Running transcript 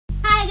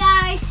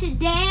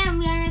today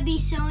I'm gonna be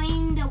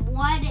showing the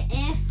what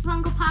if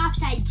Funko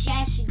Pops I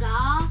just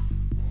got.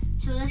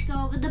 So let's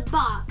go over the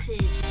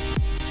boxes.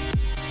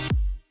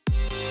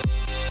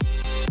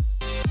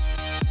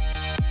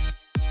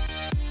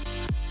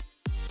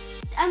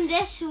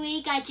 This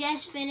week I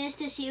just finished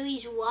the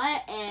series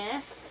What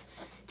If.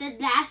 The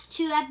last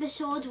 2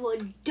 episodes were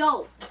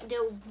dope.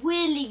 They're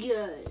really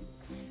good.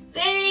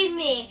 Believe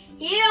me,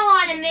 you don't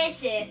want to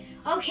miss it.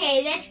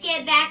 Okay, let's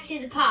get back to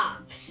the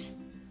Pops.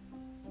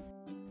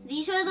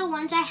 These are the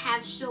ones I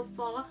have so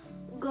far.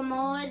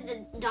 Gamora,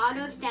 the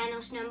daughter of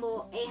Thanos,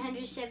 number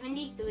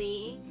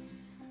 873.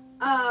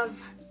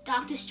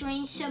 Doctor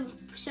Strange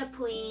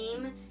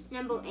Supreme,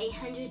 number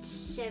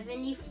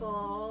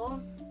 874.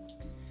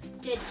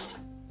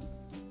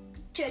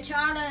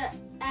 T'Challa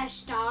as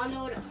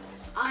Star-Lord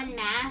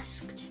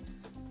Unmasked,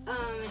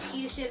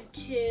 exclusive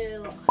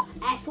to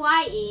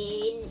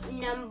FYE,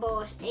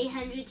 numbers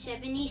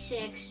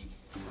 876,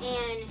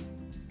 and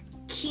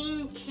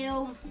King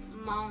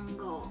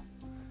Killmonger,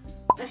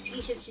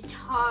 exclusive to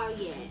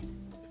Target.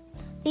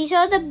 These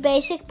are the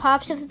basic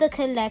Pops of the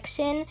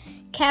collection.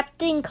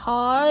 Captain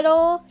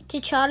Carter,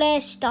 T'Challa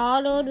as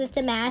Star-Lord with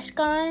the mask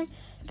on,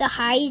 the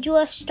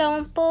Hydra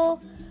Stomper,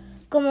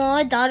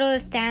 Gamora, daughter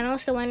of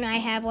Thanos, the one I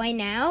have right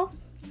now,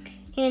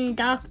 and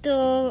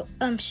Doctor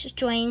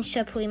Strange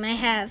Supreme. I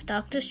have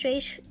Doctor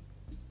Strange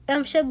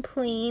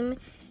Supreme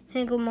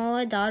and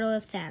Gamora, daughter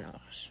of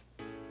Thanos.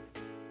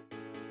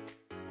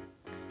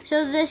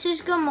 So this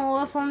is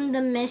Gamora from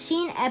the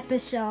missing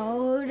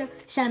episode,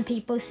 some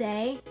people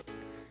say.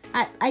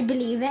 I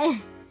believe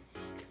it.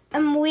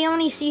 We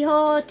only see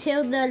her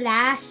till the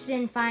last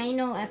and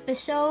final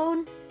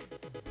episode.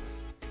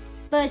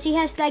 But she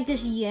has like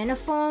this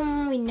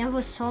uniform we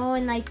never saw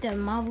in like the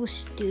Marvel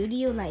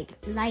Studio like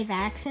live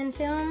action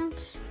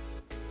films.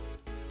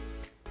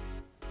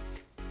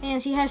 And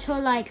she has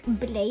her like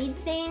blade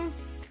thing,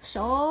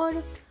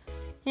 sword.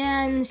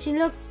 And she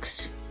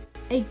looks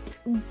like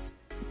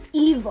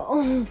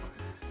evil.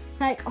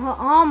 Like her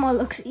armor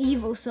looks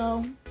evil,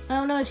 so I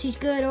don't know if she's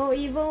good or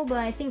evil, but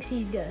I think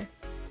she's good.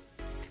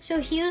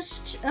 So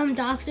here's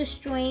Doctor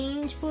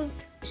Strange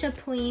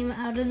Supreme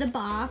out of the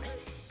box.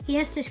 He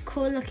has this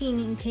cool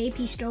looking cape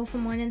he stole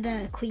from one of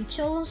the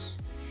creatures.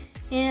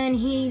 And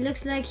he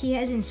looks like he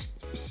hasn't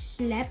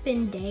slept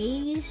in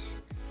days.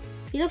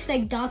 He looks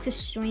like Doctor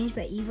Strange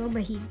but evil,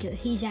 but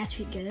he's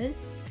actually good.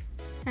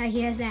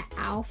 He has that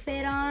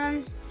outfit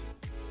on.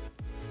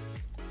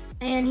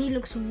 And he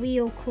looks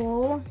real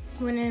cool.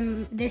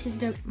 This is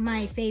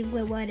my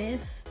favorite What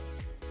If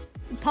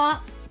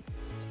Pop.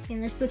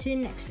 And let's go to the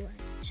next one.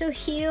 So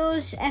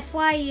here's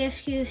FYE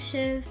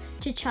exclusive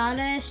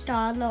T'Challa as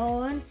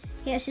Star-Lord.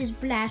 He has his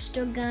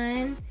blaster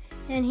gun,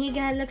 and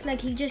looks like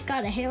he just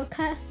got a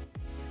haircut.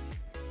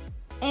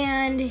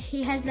 And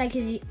he has like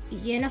his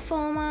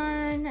uniform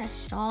on, a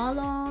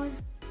Star-Lord,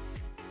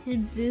 his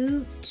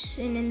boots,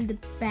 and in the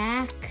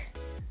back,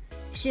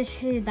 it's just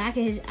the back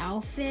of his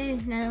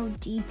outfit. No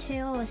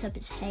detail except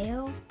his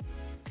hair,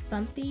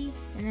 bumpy.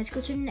 And let's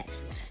go to the next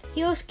one.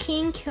 Here's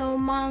King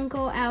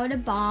Killmonger out of the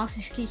box,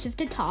 exclusive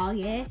to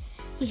Target.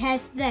 He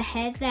has the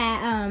head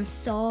that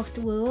Thor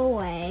threw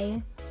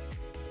away.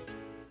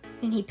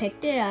 And he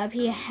picked it up.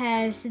 He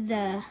has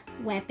the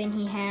weapon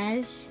he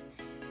has,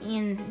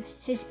 and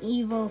his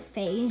evil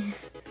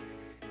face,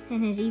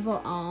 and his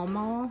evil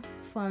armor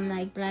from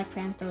like the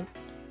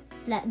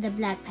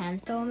Black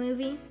Panther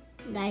movie,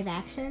 live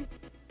action.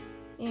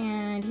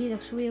 And he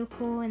looks real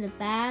cool in the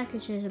back.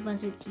 It's just a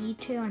bunch of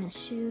detail on his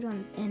suit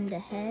and the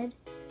head.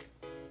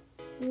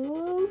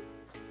 Whoop.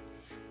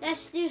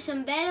 Let's do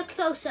some better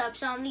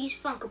close-ups on these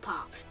Funko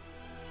Pops.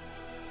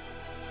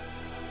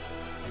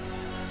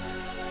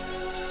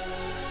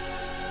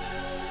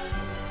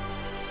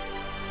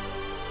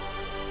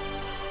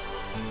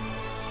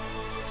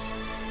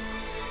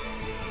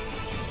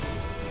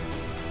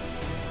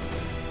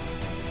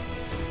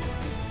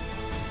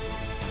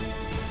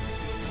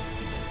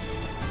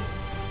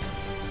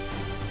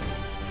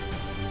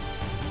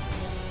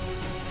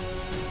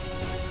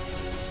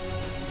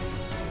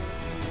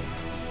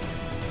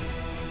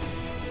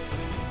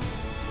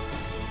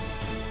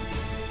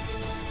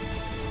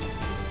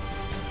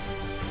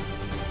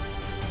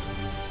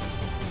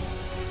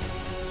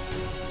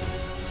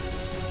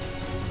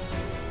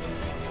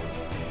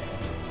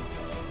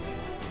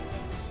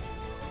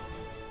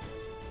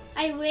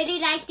 I really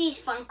like these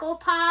Funko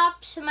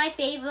Pops. My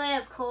favorite,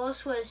 of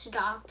course, was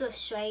Doctor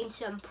Strange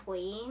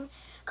Supreme.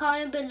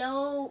 Comment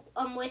below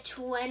which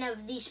one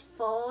of these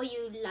 4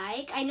 you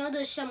like. I know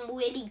there's some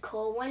really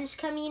cool ones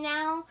coming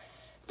out.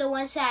 The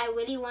ones that I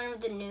really want of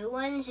the new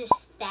ones is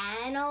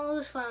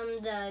Thanos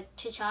from the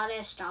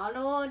T'Challa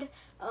Star-Lord.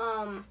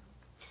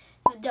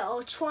 The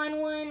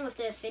Ultron one with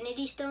the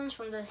Infinity Stones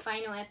from the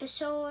final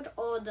episode,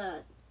 or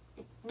the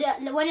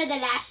one of the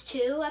last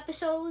 2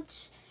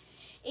 episodes.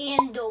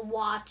 And the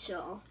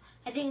Watcher.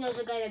 I think those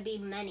are going to be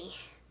many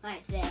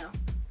right there.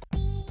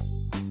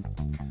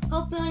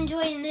 Hope you're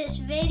enjoying this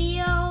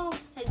video.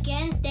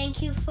 Again,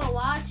 thank you for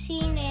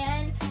watching,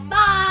 and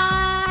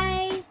bye!